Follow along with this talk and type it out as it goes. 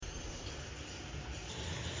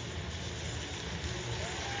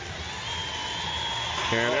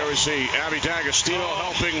And there we see Abby D'Agostino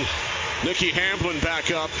helping Nikki Hamblin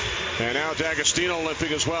back up. And now D'Agostino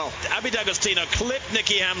limping as well. Abby D'Agostino clipped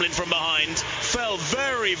Nikki Hamblin from behind, fell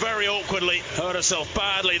very, very awkwardly, hurt herself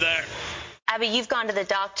badly there. Abby, you've gone to the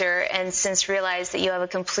doctor and since realized that you have a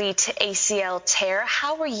complete ACL tear.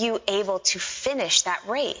 How were you able to finish that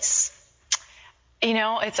race? You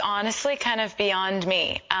know, it's honestly kind of beyond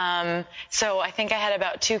me. So I think I had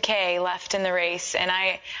about 2K left in the race, and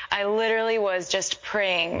I literally was just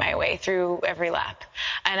praying my way through every lap.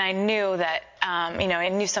 And I knew that, I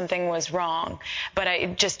knew something was wrong, but I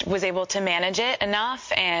just was able to manage it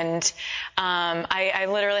enough. And I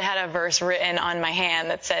literally had a verse written on my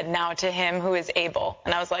hand that said, "Now to him who is able."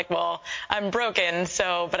 And I was like, well, I'm broken,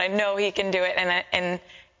 but I know he can do it. And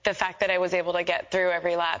the fact that I was able to get through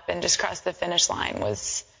every lap and just cross the finish line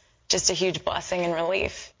was just a huge blessing and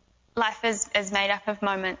relief. Life is made up of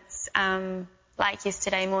moments like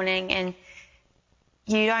yesterday morning, and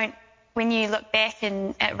when you look back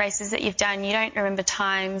at races that you've done, you don't remember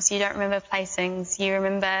times, you don't remember placings, you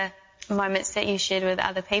remember moments that you shared with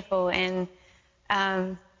other people, and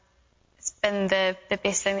it's been the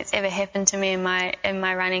best thing that's ever happened to me in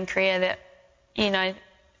my running career that,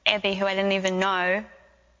 Abby, who I didn't even know,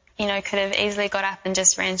 could have easily got up and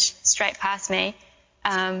just ran straight past me.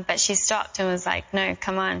 But she stopped and was like, "No,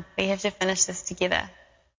 come on, we have to finish this together."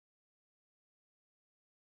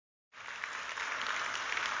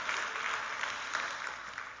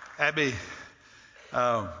 Abby,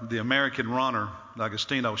 the American runner,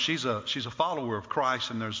 D'Agostino, she's a follower of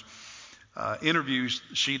Christ, and there's interviews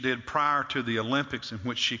she did prior to the Olympics in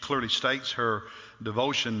which she clearly states her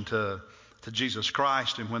devotion to Jesus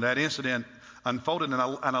Christ. And when that incident unfolded, and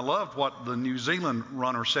I loved what the New Zealand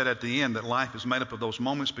runner said at the end, that life is made up of those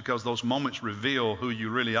moments because those moments reveal who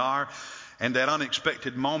you really are. And that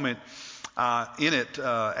unexpected moment in it,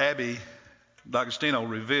 Abby D'Agostino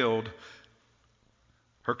revealed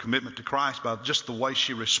her commitment to Christ by just the way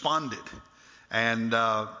she responded. And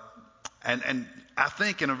I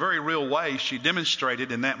think in a very real way she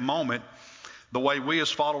demonstrated in that moment the way we as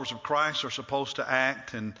followers of Christ are supposed to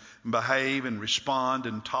act and behave and respond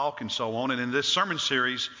and talk and so on. And in this sermon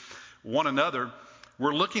series, One Another,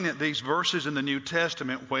 we're looking at these verses in the New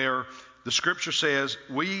Testament where the Scripture says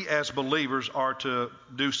we as believers are to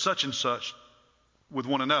do such and such with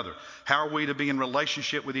one another. How are we to be in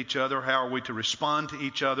relationship with each other? How are we to respond to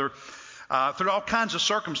each other? Through all kinds of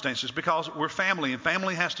circumstances, because we're family, and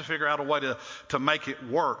family has to figure out a way to make it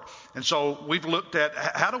work. And so we've looked at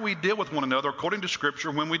how do we deal with one another according to Scripture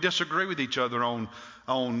when we disagree with each other on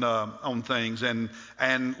things.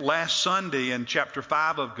 And last Sunday in chapter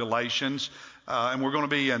 5 of Galatians, and we're going to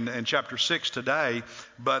be in chapter 6 today,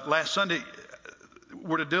 but last Sunday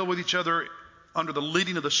we're to deal with each other under the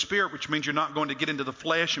leading of the Spirit, which means you're not going to get into the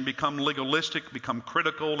flesh and become legalistic, become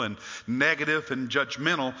critical and negative and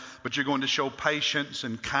judgmental, but you're going to show patience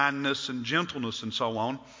and kindness and gentleness and so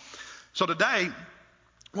on. So today,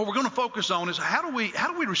 what we're going to focus on is how do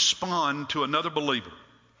we respond to another believer?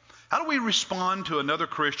 How do we respond to another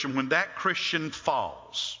Christian when that Christian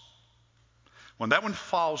falls? When that one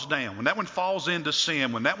falls down, when that one falls into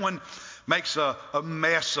sin, when that one makes a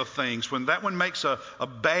mess of things, when that one makes a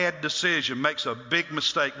bad decision, makes a big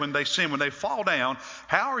mistake, when they sin, when they fall down,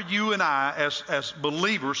 how are you and I as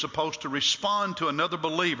believers supposed to respond to another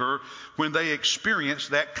believer when they experience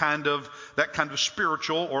that kind of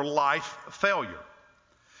spiritual or life failure?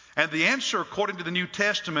 And the answer, according to the New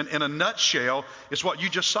Testament, in a nutshell, is what you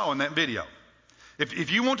just saw in that video.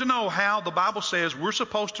 If you want to know how the Bible says we're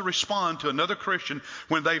supposed to respond to another Christian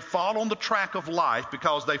when they fall on the track of life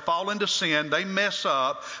because they fall into sin, they mess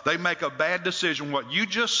up, they make a bad decision, what you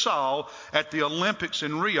just saw at the Olympics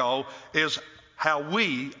in Rio is how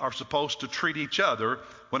we are supposed to treat each other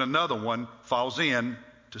when another one falls into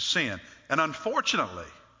sin. And unfortunately,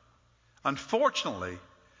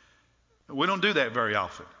 we don't do that very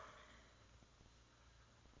often.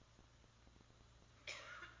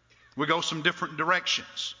 We go some different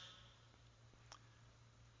directions.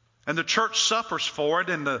 And the church suffers for it,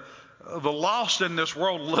 and the lost in this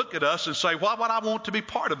world look at us and say, why would I want to be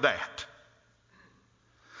part of that?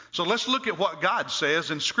 So let's look at what God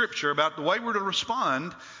says in Scripture about the way we're to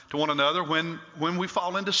respond to one another when we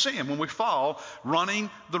fall into sin, when we fall running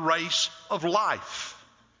the race of life.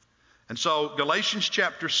 And so Galatians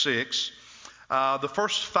chapter 6, the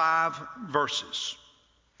first 5 verses.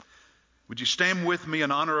 Would you stand with me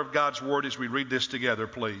in honor of God's word as we read this together,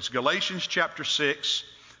 please? Galatians chapter 6,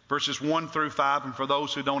 verses 1 through 5. And for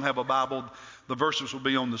those who don't have a Bible, the verses will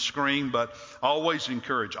be on the screen. But always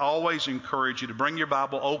encourage you to bring your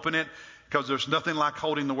Bible, open it, because there's nothing like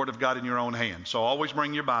holding the Word of God in your own hand. So always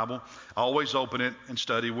bring your Bible, always open it, and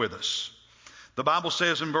study with us. The Bible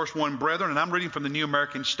says in verse 1, brethren, and I'm reading from the New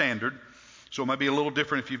American Standard, so it might be a little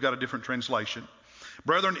different if you've got a different translation.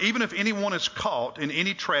 Brethren, even if anyone is caught in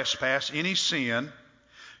any trespass, any sin,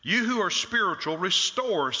 you who are spiritual,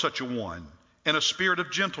 restore such a one in a spirit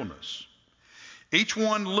of gentleness, each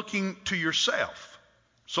one looking to yourself,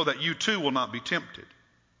 so that you too will not be tempted.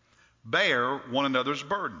 Bear one another's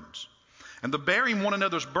burdens. And the bearing one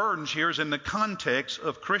another's burdens here is in the context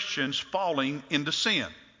of Christians falling into sin.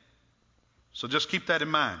 So just keep that in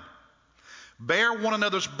mind. Bear one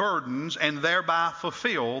another's burdens and thereby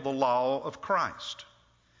fulfill the law of Christ.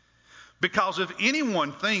 Because if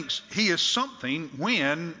anyone thinks he is something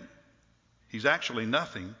when he's actually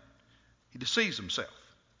nothing, he deceives himself.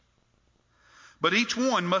 But each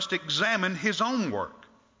one must examine his own work,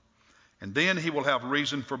 and then he will have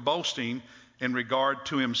reason for boasting in regard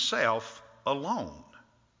to himself alone.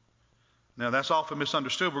 Now that's often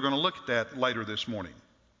misunderstood. We're going to look at that later this morning.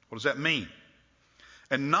 What does that mean?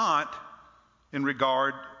 And not in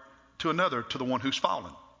regard to another, to the one who's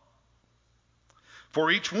fallen.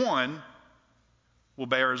 For each one will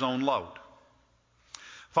bear his own load.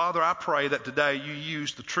 Father, I pray that today you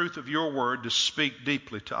use the truth of your word to speak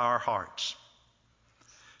deeply to our hearts,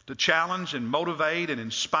 to challenge and motivate and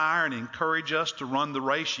inspire and encourage us to run the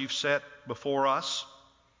race you've set before us,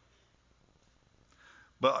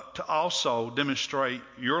 but to also demonstrate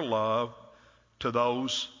your love to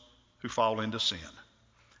those who fall into sin.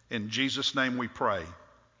 In Jesus' name we pray.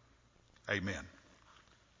 Amen.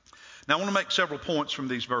 Now I want to make several points from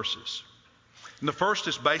these verses. And the first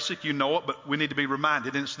is basic, you know it, but we need to be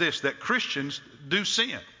reminded, and it's this, that Christians do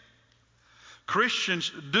sin.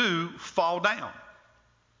 Christians do fall down.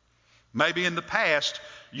 Maybe in the past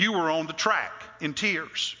you were on the track in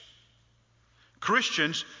tears.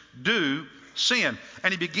 Christians do sin.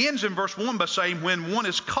 And he begins in verse 1 by saying, when one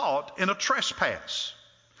is caught in a trespass.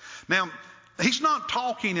 Now, he's not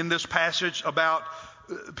talking in this passage about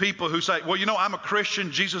people who say, well, you know, I'm a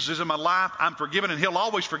Christian, Jesus is in my life, I'm forgiven, and he'll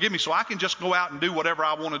always forgive me, so I can just go out and do whatever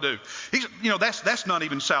I want to do. That's not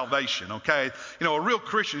even salvation, okay? A real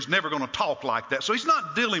Christian is never going to talk like that. So he's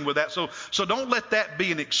not dealing with that. So don't let that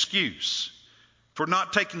be an excuse for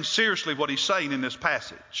not taking seriously what he's saying in this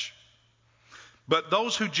passage. But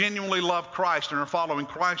those who genuinely love Christ and are following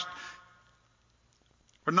Christ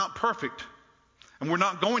are not perfect. And we're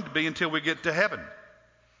not going to be until we get to heaven.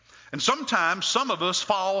 And sometimes some of us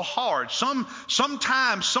fall hard.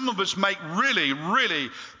 Sometimes some of us make really, really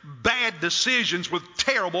bad decisions with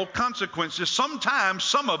terrible consequences. Sometimes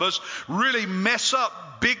some of us really mess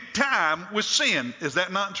up big time with sin. Is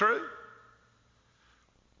that not true?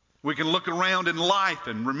 We can look around in life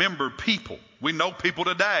and remember people. We know people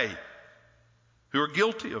today who are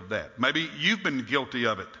guilty of that. Maybe you've been guilty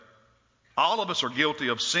of it. All of us are guilty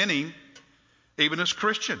of sinning, even as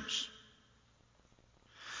Christians.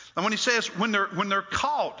 And when he says when they're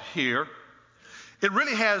caught here, it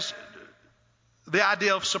really has the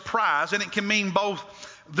idea of surprise, and it can mean both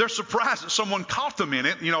they're surprised that someone caught them in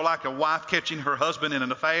it, like a wife catching her husband in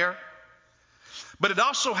an affair. But it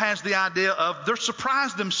also has the idea of they're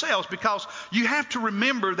surprised themselves, because you have to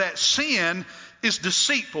remember that sin is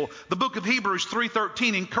deceitful. The book of Hebrews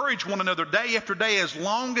 3:13, encourage one another day after day as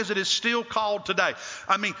long as it is still called today.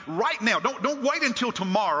 I mean, right now, don't wait until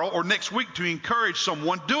tomorrow or next week to encourage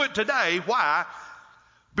someone. Do it today. Why?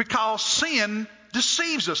 Because sin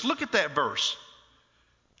deceives us. Look at that verse.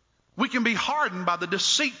 We can be hardened by the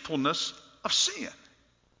deceitfulness of sin.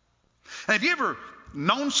 And have you ever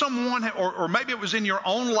known someone, or maybe it was in your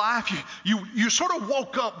own life, you sort of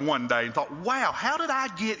woke up one day and thought, wow, how did I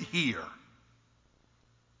get here?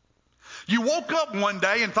 You woke up one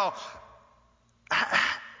day and thought,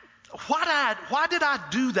 why did I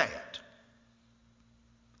do that?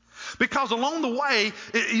 Because along the way,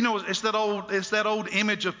 it's that old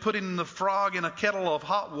image of putting the frog in a kettle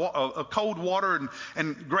of cold water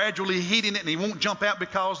and gradually heating it, and he won't jump out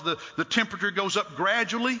because the temperature goes up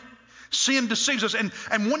gradually. Sin deceives us, and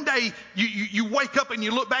one day you wake up and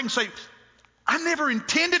you look back and say, I never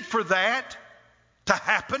intended for that to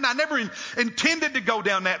happen. I never intended to go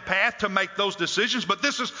down that path to make those decisions, but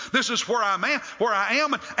this is where I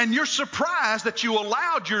am, and you're surprised that you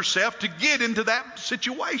allowed yourself to get into that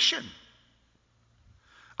situation.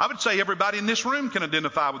 I would say everybody in this room can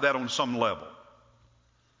identify with that on some level.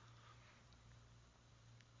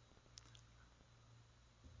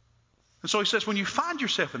 And so he says, when you find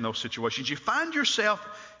yourself in those situations, you find yourself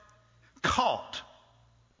caught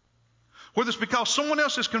Whether it's because someone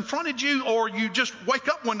else has confronted you or you just wake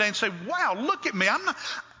up one day and say, wow, look at me.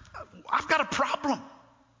 I've got a problem.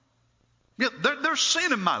 Yeah, there's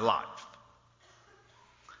sin in my life.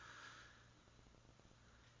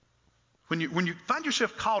 When you find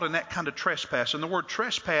yourself caught in that kind of trespass, and the word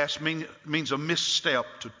trespass means a misstep,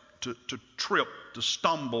 to trip, to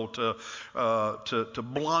stumble, to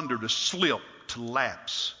blunder, to slip, to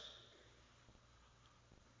lapse.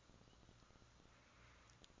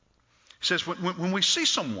 He says when we see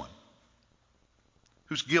someone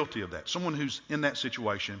who's guilty of that, someone who's in that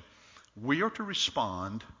situation, we are to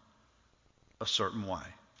respond a certain way.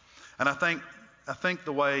 And I think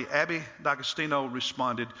the way Abby D'Agostino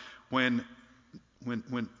responded when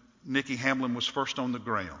Nikki Hamlin was first on the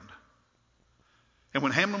ground. And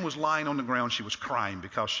when Hamlin was lying on the ground, she was crying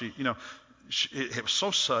because it was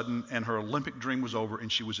so sudden and her Olympic dream was over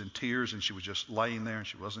and she was in tears and she was just laying there and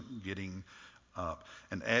she wasn't getting up.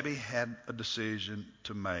 And Abby had a decision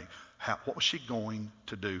to make. What was she going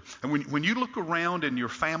to do? And when you look around in your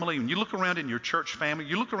family, when you look around in your church family,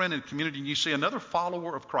 you look around in the community and you see another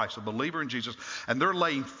follower of Christ, a believer in Jesus, and they're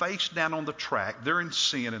laying face down on the track, they're in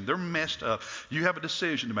sin and they're messed up, you have a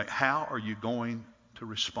decision to make. How are you going to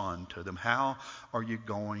respond to them? How are you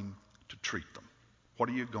going to treat them? What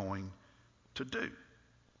are you going to do?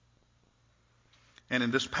 And in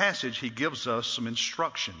this passage, he gives us some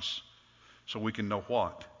instructions so we can know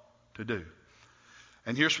what to do.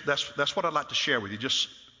 And that's what I'd like to share with you, just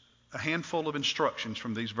a handful of instructions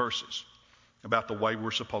from these verses about the way we're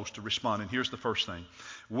supposed to respond. And here's the first thing.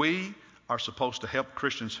 We are supposed to help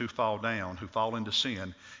Christians who fall down, who fall into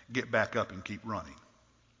sin, get back up and keep running.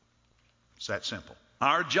 It's that simple.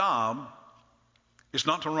 Our job is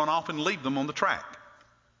not to run off and leave them on the track.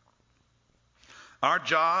 Our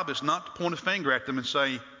job is not to point a finger at them and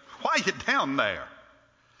say, why are you down there?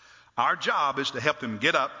 Our job is to help them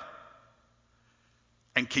get up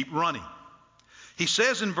and keep running. He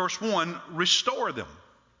says in verse 1, restore them.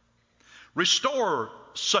 Restore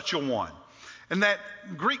such a one. And that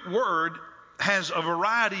Greek word has a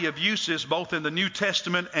variety of uses both in the New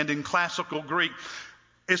Testament and in classical Greek.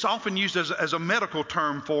 It's often used as a medical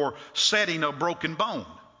term for setting a broken bone.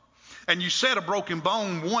 And you set a broken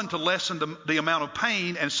bone, one, to lessen the amount of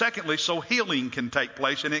pain, and secondly, so healing can take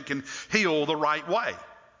place and it can heal the right way.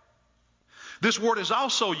 This word is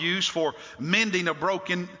also used for mending a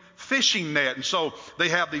broken fishing net. And so they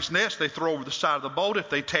have these nets they throw over the side of the boat.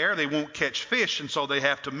 If they tear, they won't catch fish. And so they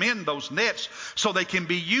have to mend those nets so they can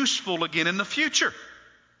be useful again in the future.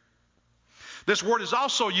 This word is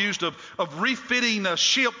also used of refitting a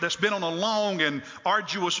ship that's been on a long and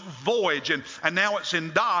arduous voyage and now it's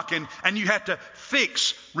in dock and you have to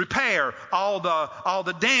repair all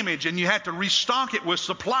the damage and you have to restock it with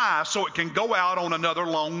supplies so it can go out on another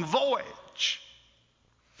long voyage.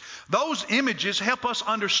 Those images help us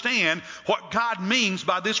understand what God means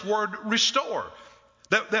by this word restore.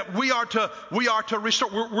 That we are to restore.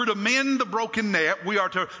 We're to mend the broken net. We are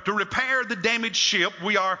to repair the damaged ship.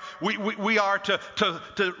 We are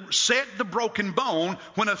to set the broken bone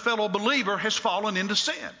when a fellow believer has fallen into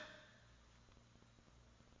sin.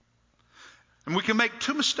 And we can make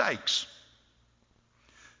two mistakes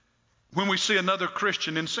when we see another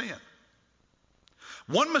Christian in sin.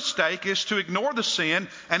 One mistake is to ignore the sin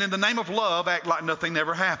and in the name of love act like nothing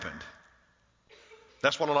ever happened.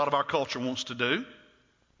 That's what a lot of our culture wants to do.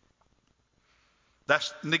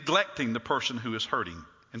 That's neglecting the person who is hurting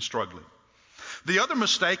and struggling. The other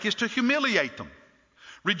mistake is to humiliate them,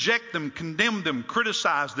 reject them, condemn them,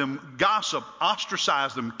 criticize them, gossip,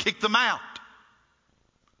 ostracize them, kick them out.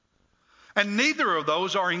 And neither of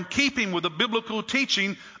those are in keeping with the biblical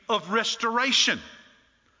teaching of restoration,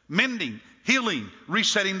 mending, healing,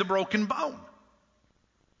 resetting the broken bone.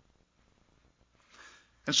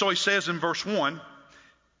 And so he says in verse 1,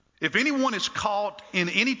 if anyone is caught in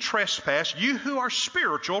any trespass, you who are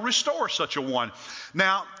spiritual, restore such a one.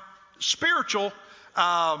 Now, spiritual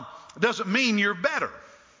doesn't mean you're better.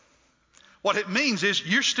 What it means is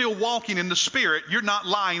you're still walking in the Spirit. You're not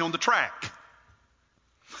lying on the track.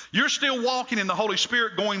 You're still walking in the Holy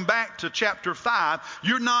Spirit going back to chapter 5.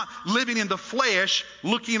 You're not living in the flesh,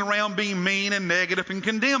 looking around being mean and negative and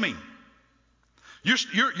condemning.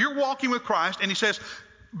 You're walking with Christ, and he says,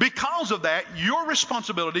 because of that, your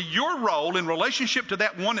responsibility, your role in relationship to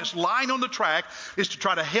that one that's lying on the track is to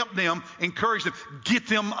try to help them, encourage them, get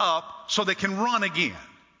them up so they can run again.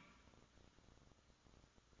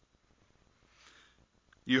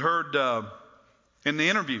 You heard in the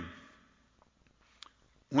interview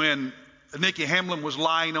when Nikki Hamlin was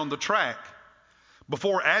lying on the track,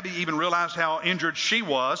 before Abby even realized how injured she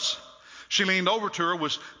was, She leaned over to her,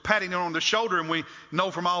 was patting her on the shoulder, and we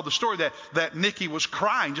know from all the story that Nikki was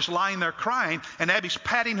crying, just lying there crying, and Abby's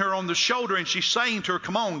patting her on the shoulder, and she's saying to her,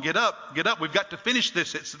 come on, get up, we've got to finish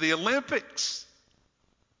this, it's the Olympics.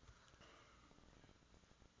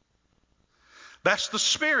 That's the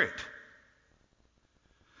spirit.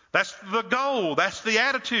 That's the goal. That's the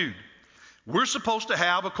attitude. We're supposed to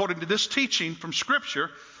have, according to this teaching from Scripture,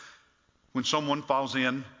 when someone falls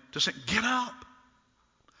in, to say, get up.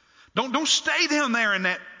 Don't stay down there in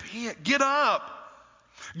that pit. Get up.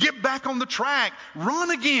 Get back on the track.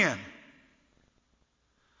 Run again.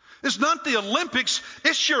 It's not the Olympics.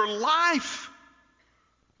 It's your life.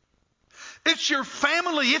 It's your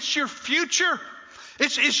family. It's your future.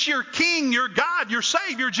 It's your King, your God, your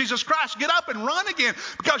Savior, Jesus Christ. Get up and run again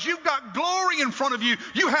because you've got glory in front of you.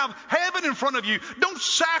 You have heaven in front of you. Don't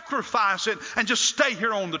sacrifice it and just stay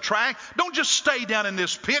here on the track. Don't just stay down in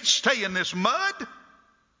this pit. Stay in this mud.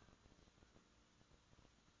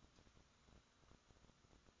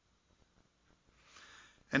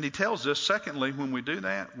 And he tells us, secondly, when we do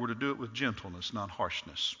that, we're to do it with gentleness, not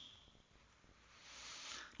harshness.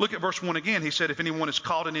 Look at verse 1 again. He said, if anyone is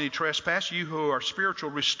caught in any trespass, you who are spiritual,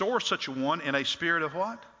 restore such a one in a spirit of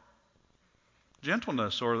what?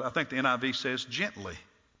 Gentleness. Or I think the NIV says gently.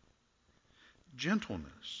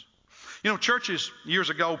 Gentleness. You know, churches years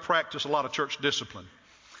ago practiced a lot of church discipline.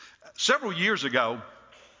 Several years ago,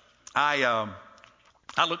 I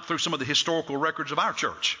looked through some of the historical records of our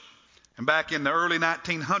church. And back in the early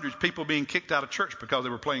 1900s, people being kicked out of church because they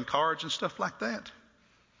were playing cards and stuff like that.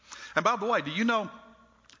 And by the way, do you know,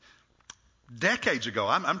 decades ago,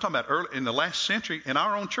 I'm talking about early in the last century, in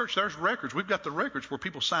our own church, there's records. We've got the records where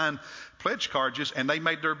people signed pledge cards and they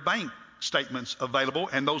made their bank statements available,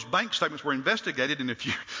 and those bank statements were investigated. And if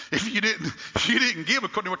you didn't give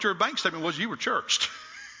according to what your bank statement was, you were churched.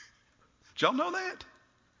 Did y'all know that?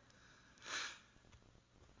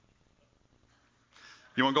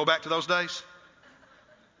 You want to go back to those days?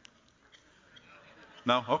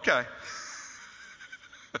 No? Okay.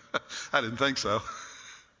 I didn't think so.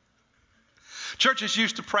 Churches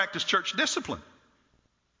used to practice church discipline.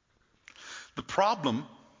 The problem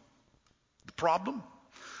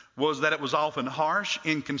was that it was often harsh,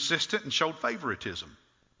 inconsistent, and showed favoritism.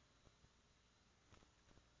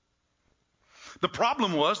 The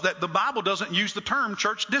problem was that the Bible doesn't use the term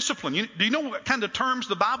church discipline. Do you know what kind of terms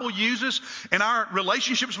the Bible uses in our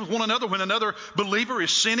relationships with one another when another believer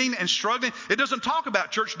is sinning and struggling? It doesn't talk about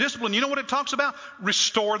church discipline. You know what it talks about?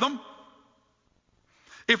 Restore them.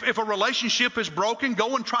 If a relationship is broken,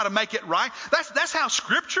 go and try to make it right. That's how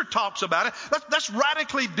Scripture talks about it. That's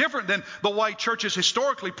radically different than the way churches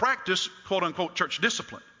historically practice, quote unquote, church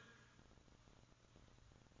discipline.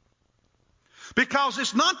 Because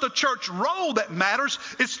it's not the church role that matters,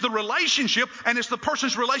 it's the relationship, and it's the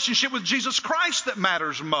person's relationship with Jesus Christ that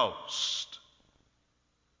matters most.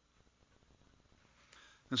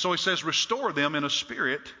 And so he says, restore them in a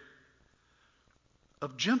spirit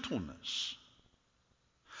of gentleness.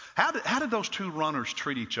 How did those two runners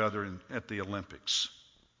treat each other at the Olympics?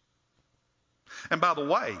 And by the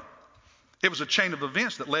way, it was a chain of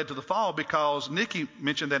events that led to the fall because Nikki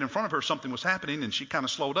mentioned that in front of her something was happening and she kind of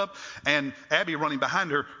slowed up, and Abby running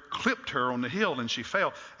behind her clipped her on the heel and she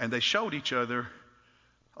fell, and they showed each other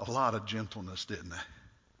a lot of gentleness, didn't they?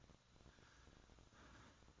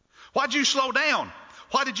 Why'd you slow down?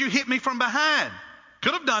 Why did you hit me from behind?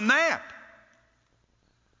 Could have done that.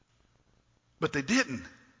 But they didn't.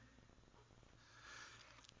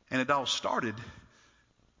 And it all started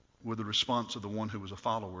with the response of the one who was a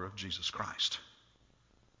follower of Jesus Christ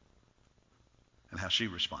and how she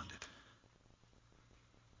responded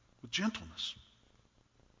with gentleness.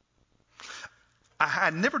 I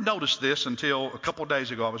had never noticed this until a couple of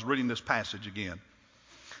days ago. I was reading this passage again.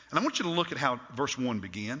 And I want you to look at how verse 1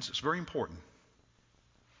 begins. It's very important.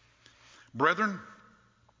 Brethren,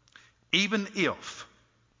 even if.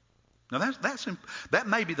 Now that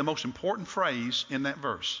may be the most important phrase in that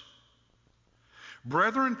verse.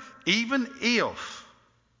 Brethren, even if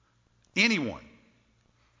anyone,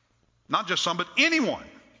 not just some, but anyone,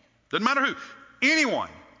 doesn't matter who, anyone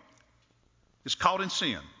is caught in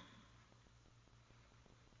sin.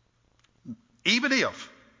 Even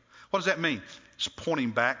if. What does that mean? It's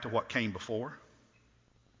pointing back to what came before.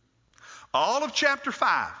 All of chapter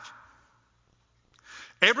 5.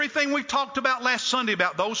 Everything we talked about last Sunday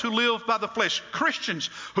about those who live by the flesh,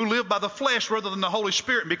 Christians who live by the flesh rather than the Holy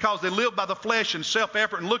Spirit, and because they live by the flesh and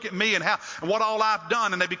self-effort and look at me and what all I've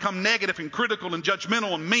done, and they become negative and critical and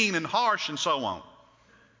judgmental and mean and harsh and so on.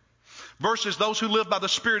 versus those who live by the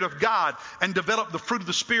Spirit of God and develop the fruit of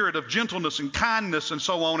the Spirit of gentleness and kindness and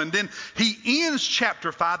so on. And then he ends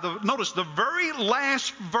chapter 5. Notice the very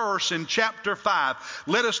last verse in chapter 5.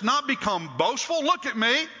 Let us not become boastful. Look at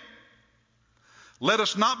me. Let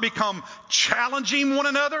us not become challenging one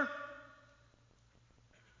another,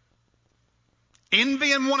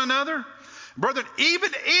 envying one another. Brethren,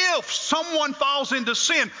 even if someone falls into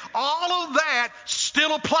sin, all of that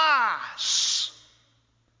still applies.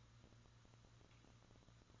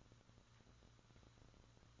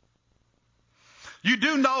 You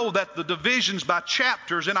do know that the divisions by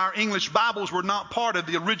chapters in our English Bibles were not part of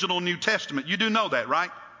the original New Testament. You do know that,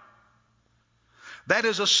 right? That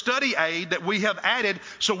is a study aid that we have added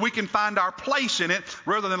so we can find our place in it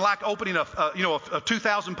rather than like opening a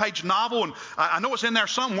 2,000-page novel. And I know it's in there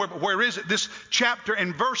somewhere, but where is it? This chapter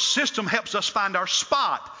and verse system helps us find our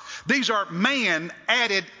spot. These are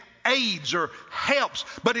man-added aids or helps.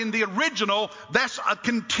 But in the original, that's a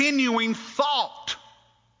continuing thought.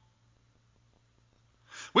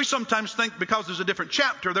 We sometimes think because there's a different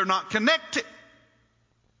chapter, they're not connected.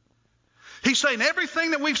 He's saying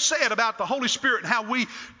everything that we've said about the Holy Spirit and how we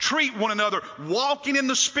treat one another, walking in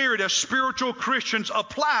the Spirit as spiritual Christians,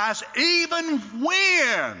 applies even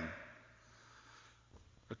when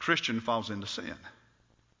a Christian falls into sin.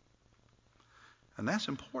 And that's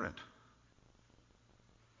important.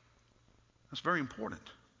 That's very important.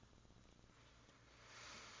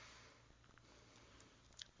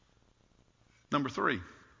 Number 3,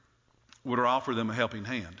 we're to offer them a helping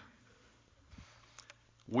hand.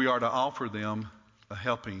 We are to offer them a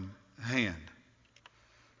helping hand.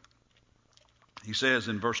 He says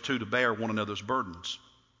in verse 2 to bear one another's burdens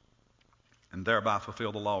and thereby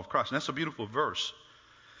fulfill the law of Christ. And that's a beautiful verse.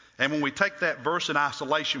 And when we take that verse in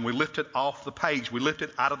isolation, we lift it off the page. We lift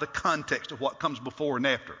it out of the context of what comes before and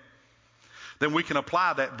after. Then we can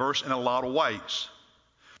apply that verse in a lot of ways.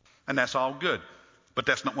 And that's all good. But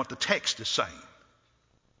that's not what the text is saying.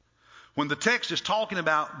 When the text is talking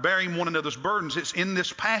about bearing one another's burdens, it's in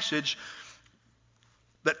this passage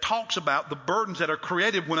that talks about the burdens that are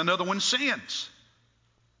created when another one sins.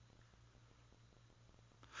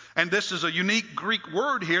 And this is a unique Greek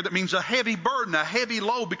word here that means a heavy burden, a heavy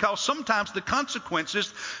load, because sometimes the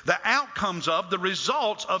consequences, the outcomes of, the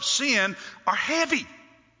results of sin are heavy.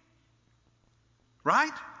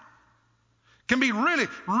 Right? Can be really,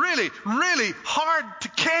 really, really hard to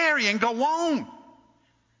carry and go on.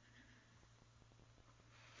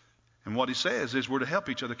 And what he says is we're to help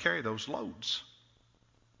each other carry those loads.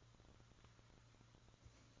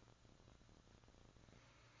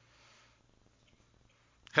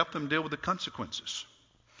 Help them deal with the consequences.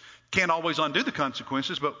 Can't always undo the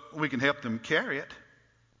consequences, but we can help them carry it.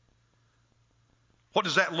 What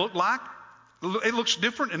does that look like? It looks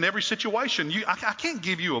different in every situation. I can't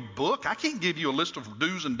give you a book. I can't give you a list of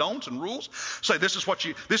do's and don'ts and rules. Say this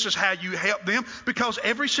is how you help them, because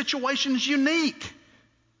every situation is unique.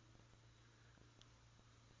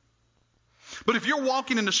 But if you're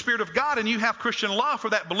walking in the Spirit of God and you have Christian love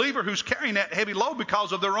for that believer who's carrying that heavy load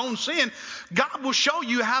because of their own sin, God will show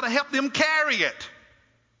you how to help them carry it.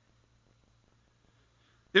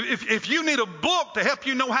 If you need a book to help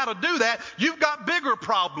you know how to do that, you've got bigger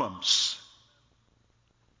problems.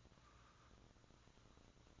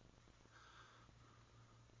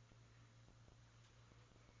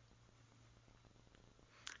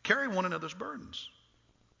 Carry one another's burdens.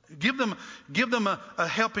 Give them a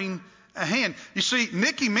helping hand. You see,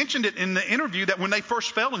 Nikki mentioned it in the interview that when they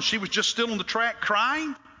first fell and she was just still on the track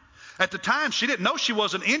crying. At the time, she didn't know she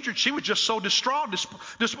wasn't injured. She was just so distraught.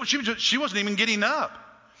 She wasn't even getting up.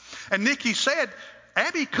 And Nikki said,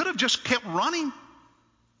 Abby could have just kept running.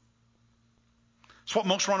 It's what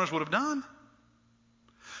most runners would have done.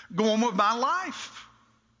 Go on with my life.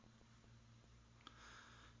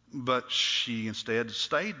 But she instead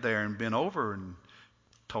stayed there and bent over and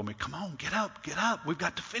told me, come on, get up. We've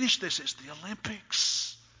got to finish this. It's the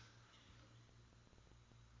Olympics.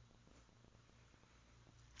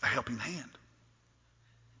 A helping hand.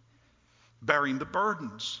 Bearing the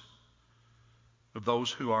burdens of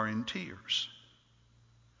those who are in tears.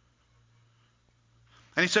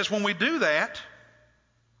 And he says when we do that,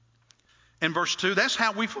 in verse 2, that's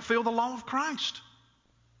how we fulfill the law of Christ.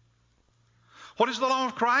 What is the law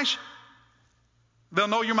of Christ? They'll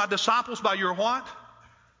know you're my disciples by your what?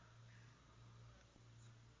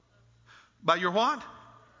 By your what?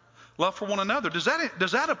 Love for one another. Does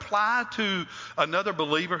that apply to another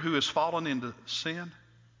believer who has fallen into sin?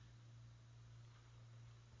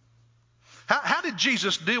 How did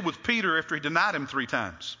Jesus deal with Peter after he denied him 3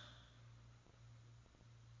 times?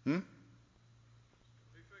 He forgave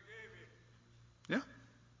him. Yeah.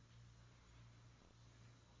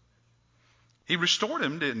 restored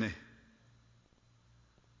him, didn't he?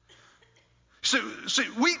 See,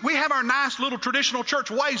 we have our nice little traditional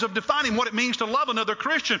church ways of defining what it means to love another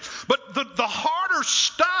Christian. But the harder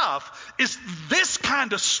stuff is this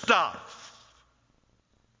kind of stuff.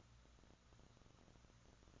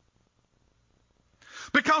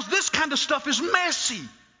 Because this kind of stuff is messy.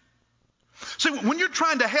 See, when you're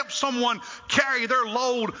trying to help someone carry their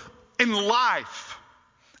load in life,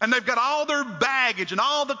 and they've got all their baggage and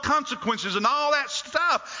all the consequences and all that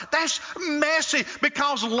stuff, that's messy,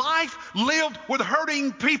 because life lived with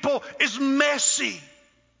hurting people is messy.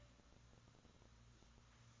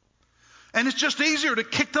 And it's just easier to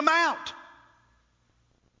kick them out.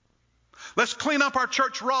 Let's clean up our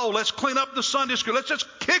church roll. Let's clean up the Sunday school. Let's just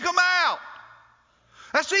kick them out.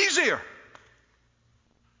 That's easier.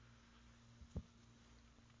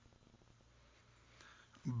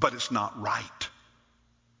 But it's not right.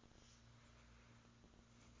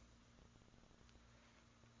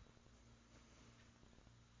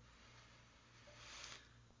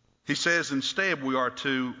 He says instead we are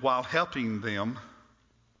to, while helping them,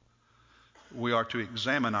 we are to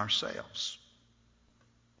examine ourselves.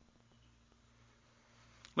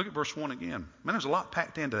 Look at verse 1 again. Man, there's a lot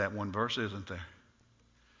packed into that one verse, isn't there?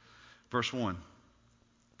 Verse 1.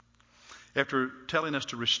 After telling us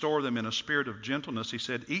to restore them in a spirit of gentleness, he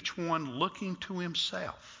said, each one looking to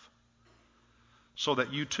himself, so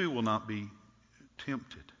that you too will not be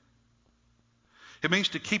tempted. It means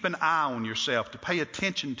to keep an eye on yourself, to pay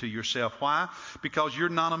attention to yourself. Why? Because you're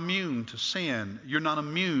not immune to sin. You're not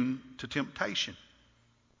immune to temptation.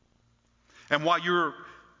 And while you're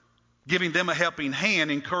giving them a helping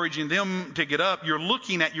hand, encouraging them to get up, you're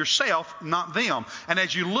looking at yourself, not them. And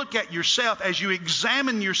as you look at yourself, as you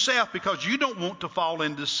examine yourself, because you don't want to fall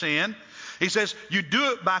into sin, he says you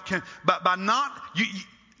do it by not,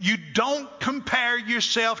 you don't compare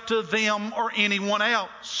yourself to them or anyone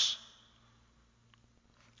else.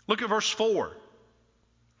 Look at verse 4.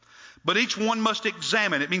 But each one must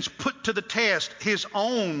examine. It means put to the test his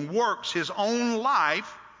own works, his own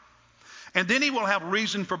life. And then he will have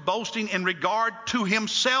reason for boasting in regard to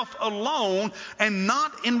himself alone and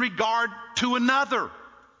not in regard to another.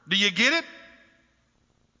 Do you get it?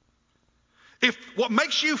 If what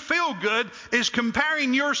makes you feel good is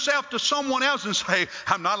comparing yourself to someone else and say,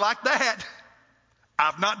 I'm not like that.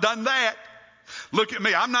 I've not done that. Look at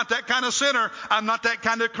me. I'm not that kind of sinner. I'm not that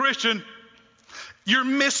kind of Christian. You're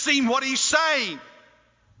missing what he's saying.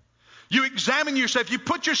 You examine yourself. You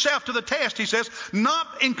put yourself to the test, he says,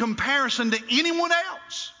 not in comparison to anyone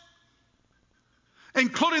else,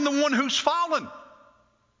 including the one who's fallen.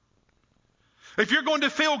 If you're going to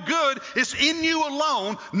feel good, it's in you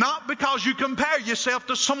alone, not because you compare yourself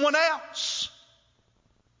to someone else.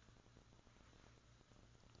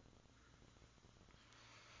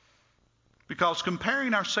 Because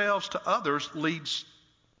comparing ourselves to others leads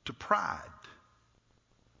to pride.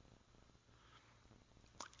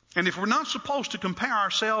 And if we're not supposed to compare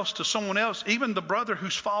ourselves to someone else, even the brother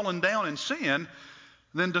who's fallen down in sin,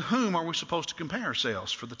 then to whom are we supposed to compare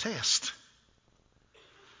ourselves for the test?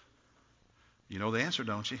 You know the answer,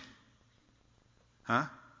 don't you? Huh?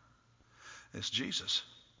 It's Jesus.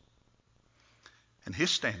 And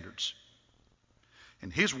his standards.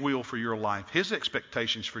 And his will for your life. His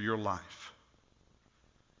expectations for your life.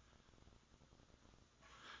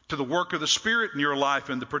 To the work of the Spirit in your life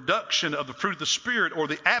and the production of the fruit of the Spirit or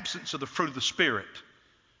the absence of the fruit of the Spirit.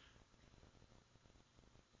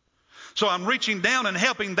 So I'm reaching down and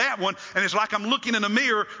helping that one, and it's like I'm looking in a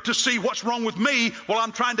mirror to see what's wrong with me while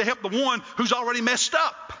I'm trying to help the one who's already messed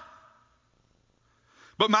up.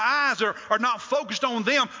 But my eyes are not focused on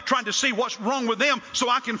them, trying to see what's wrong with them so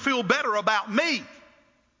I can feel better about me.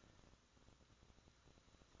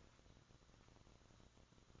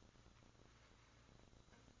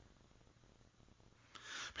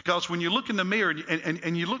 Because when you look in the mirror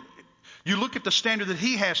and you look at the standard that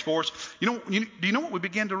he has for us, do you know what we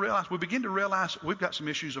begin to realize? We begin to realize we've got some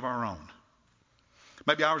issues of our own.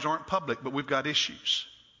 Maybe ours aren't public, but we've got issues.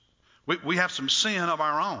 We have some sin of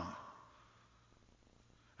our own.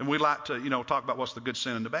 And we like to, talk about what's the good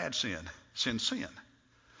sin and the bad sin. Sin's sin.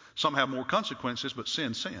 Some have more consequences, but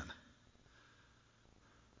sin's sin.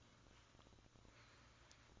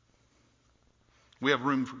 We have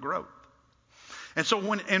room for growth. And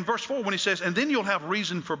so in verse 4, when he says, and then you'll have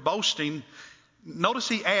reason for boasting, notice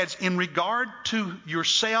he adds, in regard to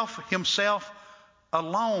yourself, himself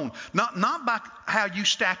alone. Not by how you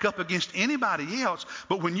stack up against anybody else,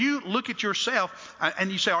 but when you look at yourself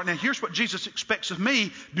and you say, all right, now here's what Jesus expects of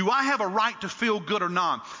me. Do I have a right to feel good or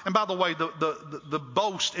not? And by the way, the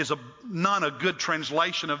boast is not a good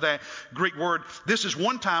translation of that Greek word. This is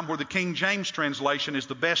one time where the King James translation is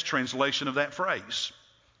the best translation of that phrase.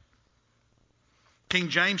 King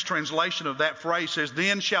James translation of that phrase says,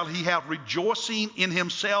 then shall he have rejoicing in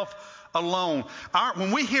himself alone.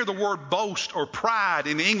 When we hear the word boast or pride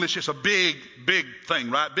in English, it's a big thing,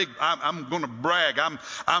 right? I'm going to brag.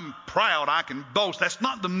 I'm proud. I can boast. That's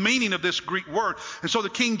not the meaning of this Greek word. And so the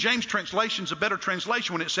King James translation is a better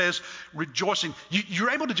translation when it says rejoicing.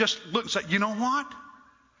 You're able to just look and say, you know what?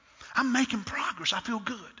 I'm making progress. I feel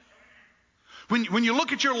good. When you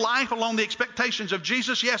look at your life along the expectations of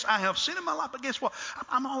Jesus, yes, I have sin in my life, but guess what?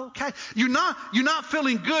 I'm all okay. You're not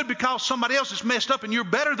feeling good because somebody else is messed up and you're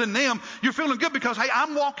better than them. You're feeling good because, hey,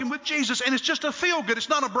 I'm walking with Jesus, and it's just a feel good. It's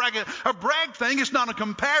not a brag thing. It's not a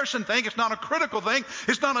comparison thing. It's not a critical thing.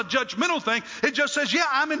 It's not a judgmental thing. It just says, yeah,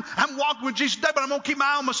 I'm walking with Jesus today, but I'm going to keep my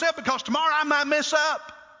eye on myself because tomorrow I might mess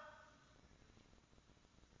up.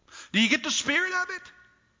 Do you get the spirit of it?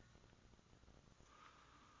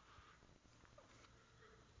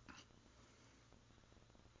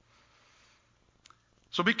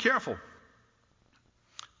 So be careful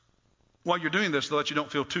while you're doing this, though, that you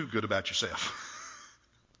don't feel too good about yourself.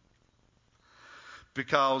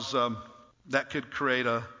 Because that could create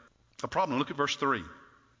a problem. Look at verse 3. It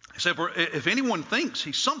said, if anyone thinks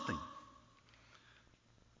he's something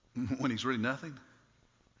when he's really nothing,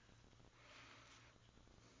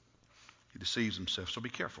 he deceives himself. So be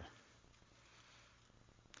careful.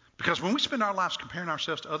 Because when we spend our lives comparing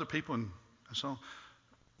ourselves to other people and so on,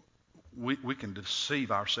 we can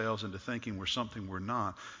deceive ourselves into thinking we're something we're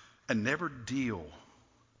not, and never deal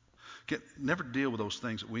with those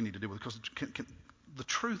things that we need to deal with. Because the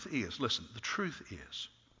truth is, listen, the truth is,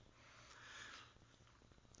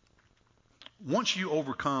 once you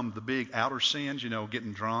overcome the big outer sins,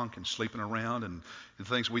 getting drunk and sleeping around and the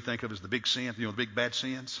things we think of as the big sin, the big bad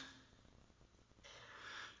sins,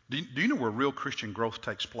 do you know where real Christian growth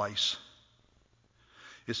takes place?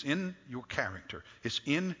 It's in your character. It's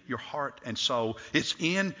in your heart and soul. It's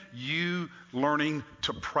in you learning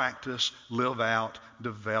to practice, live out,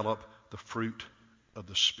 develop the fruit of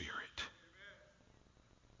the Spirit.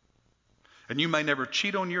 And you may never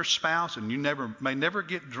cheat on your spouse, and you may never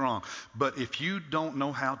get drunk. But if you don't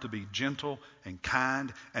know how to be gentle and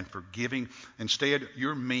kind and forgiving, instead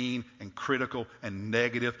you're mean and critical and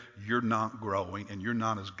negative, you're not growing, and you're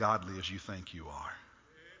not as godly as you think you are.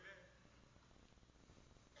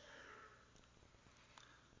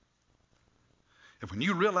 And when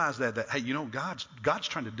you realize that hey, God's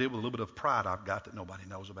trying to deal with a little bit of pride I've got that nobody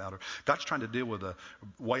knows about, or God's trying to deal with the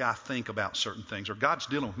way I think about certain things, or God's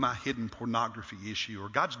dealing with my hidden pornography issue, or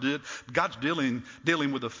God's dealing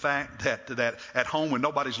with the fact that at home when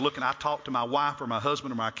nobody's looking, I talk to my wife or my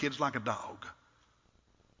husband or my kids like a dog.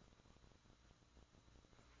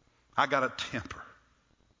 I got a temper.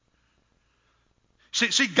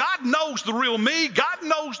 See, God knows the real me. God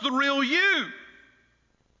knows the real you.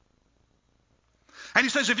 And he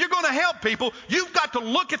says, if you're going to help people, you've got to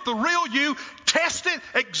look at the real you, test it,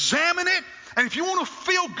 examine it. And if you want to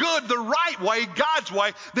feel good the right way, God's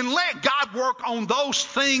way, then let God work on those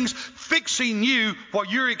things, fixing you while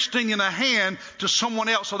you're extending a hand to someone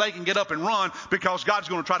else so they can get up and run, because God's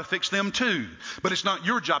going to try to fix them too. But it's not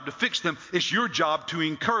your job to fix them. It's your job to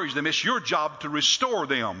encourage them. It's your job to restore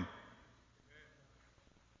them.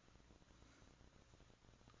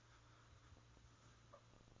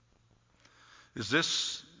 Is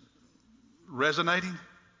this resonating?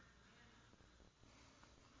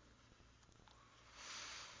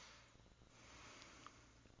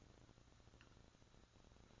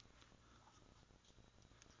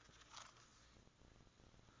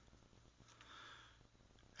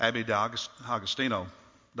 Abby D'Agostino,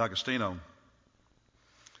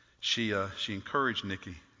 she encouraged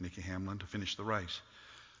Nikki Hamlin to finish the race.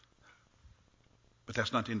 But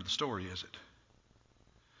that's not the end of the story, is it?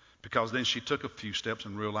 Because then she took a few steps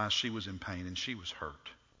and realized she was in pain and she was hurt.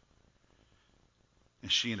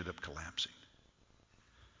 And she ended up collapsing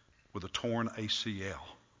with a torn ACL.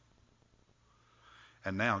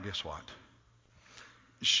 And now, guess what?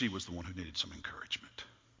 She was the one who needed some encouragement.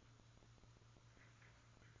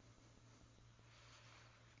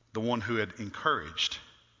 The one who had encouraged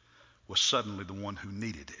was suddenly the one who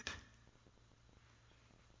needed it.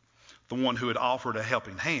 The one who had offered a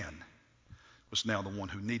helping hand was now the one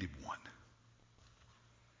who needed one.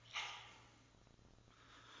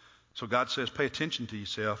 So God says, pay attention to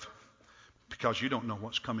yourself, because you don't know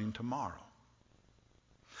what's coming tomorrow.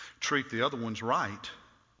 treat the other ones right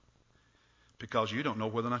because you don't know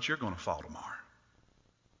whether or not you're going to fall tomorrow.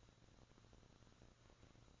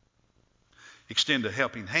 Extend a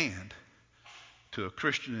helping hand to a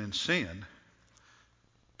Christian in sin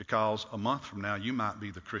because a month from now you might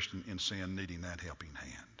be the Christian in sin needing that helping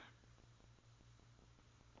hand.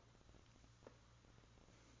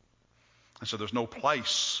 And so there's no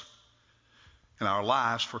place in our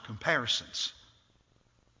lives for comparisons.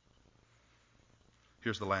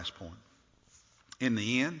 Here's the last point. In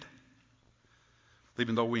the end,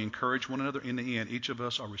 even though we encourage one another, in the end, each of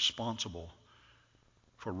us are responsible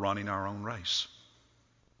for running our own race.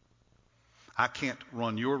 I can't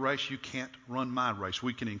run your race. You can't run my race.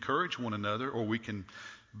 We can encourage one another or we can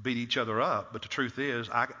beat each other up. But the truth is,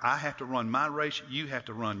 I have to run my race. You have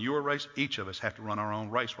to run your race. Each of us have to run our own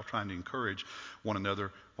race while trying to encourage one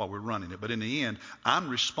another while we're running it. But in the end, I'm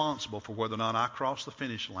responsible for whether or not I cross the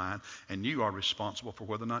finish line, and you are responsible for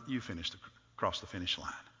whether or not you cross the finish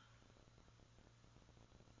line.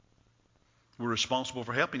 We're responsible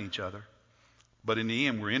for helping each other. But in the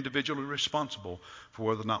end, we're individually responsible for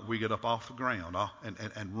whether or not we get up off the ground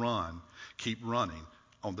and keep running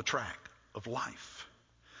on the track of life.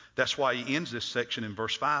 That's why he ends this section in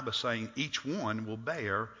verse 5 by saying each one will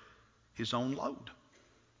bear his own load.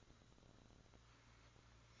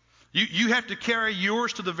 You have to carry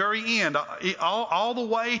yours to the very end, all the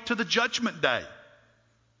way to the judgment day.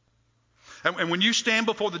 And when you stand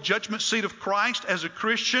before the judgment seat of Christ as a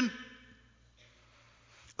Christian,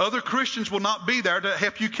 other Christians will not be there to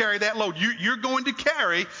help you carry that load. You're going to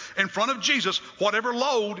carry in front of Jesus whatever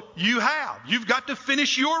load you have. You've got to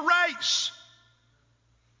finish your race.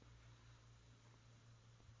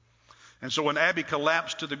 And so when Abby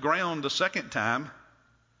collapsed to the ground the second time,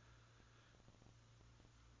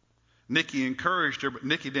 Nikki encouraged her, but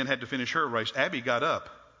Nikki then had to finish her race. Abby got up,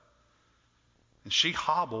 and she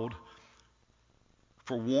hobbled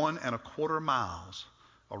for 1.25 miles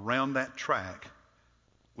around that track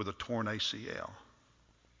with a torn ACL.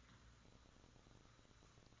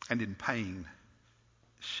 And in pain,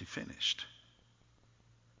 she finished.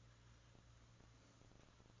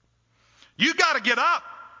 You got to get up.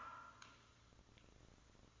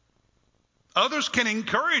 Others can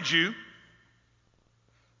encourage you.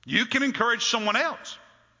 You can encourage someone else.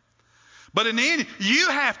 But in the end, you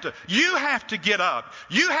have to get up.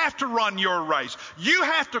 You have to run your race. You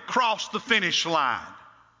have to cross the finish line.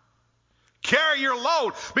 Carry your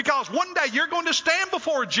load, because one day you're going to stand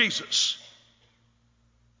before Jesus.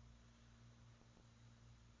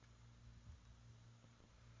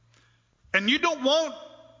 And you don't want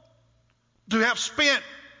to have spent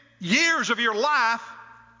years of your life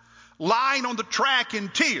lying on the track in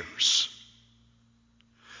tears.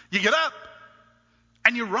 You get up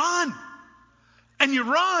and you run. And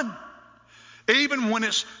you run. Even when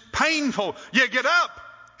it's painful, you get up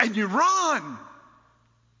and you run.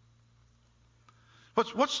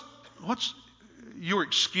 What's your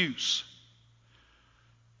excuse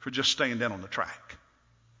for just staying down on the track?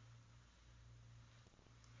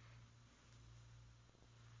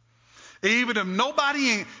 Even if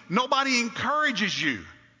nobody encourages you,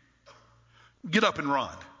 get up and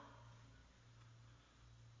run.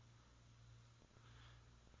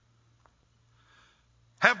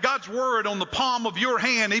 Have God's word on the palm of your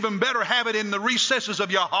hand. Even better, have it in the recesses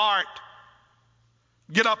of your heart.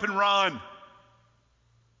 Get up and run.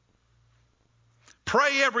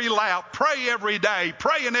 Pray every lap. Pray every day.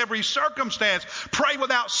 Pray in every circumstance. Pray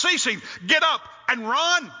without ceasing. Get up and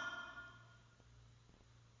run.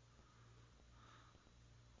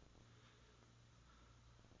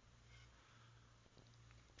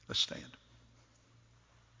 Let's stand.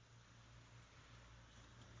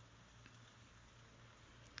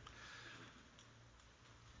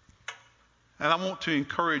 And I want to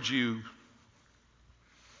encourage you,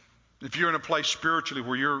 if you're in a place spiritually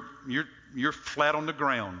where you're flat on the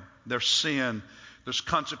ground, there's sin, there's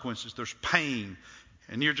consequences, there's pain,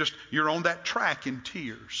 and you're on that track in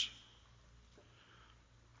tears,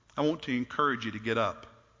 I want to encourage you to get up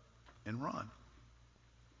and run.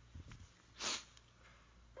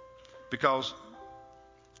 Because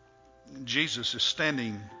Jesus is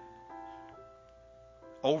standing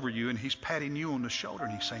over you and he's patting you on the shoulder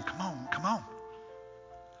and he's saying, come on, come on.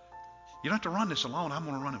 You don't have to run this alone. I'm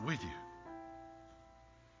going to run it with you.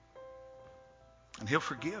 And he'll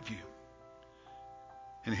forgive you.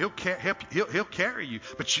 And he'll carry you.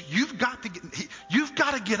 But you've got to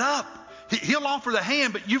get up. He'll offer the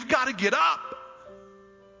hand, but you've got to get up.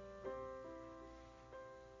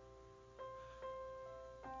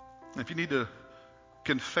 If you need to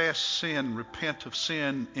confess sin, repent of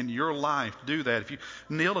sin in your life, do that. If you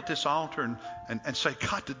kneel at this altar and say,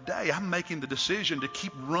 God, today I'm making the decision to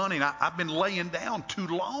keep running. I've been laying down too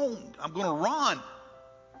long. I'm going to run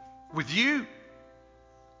with you.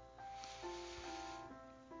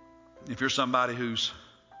 If you're somebody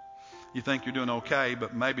you think you're doing okay,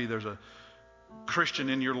 but maybe there's a Christian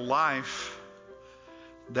in your life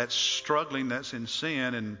that's struggling, that's in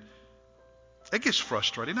sin, and it gets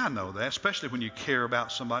frustrating. I know that, especially when you care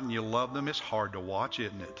about somebody and you love them. It's hard to watch,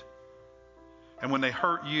 isn't it? And when they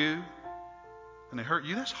hurt you,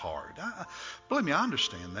 that's hard. Believe me, I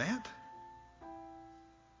understand that.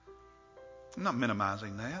 I'm not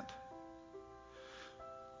minimizing that.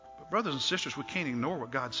 But brothers and sisters, we can't ignore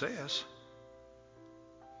what God says.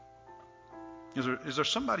 Is there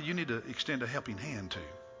somebody you need to extend a helping hand to?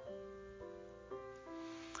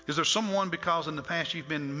 Is there someone, because in the past you've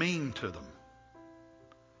been mean to them,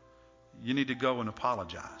 you need to go and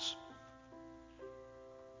apologize?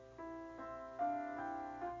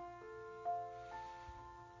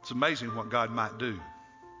 It's amazing what God might do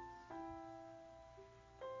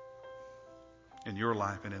in your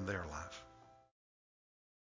life and in their life.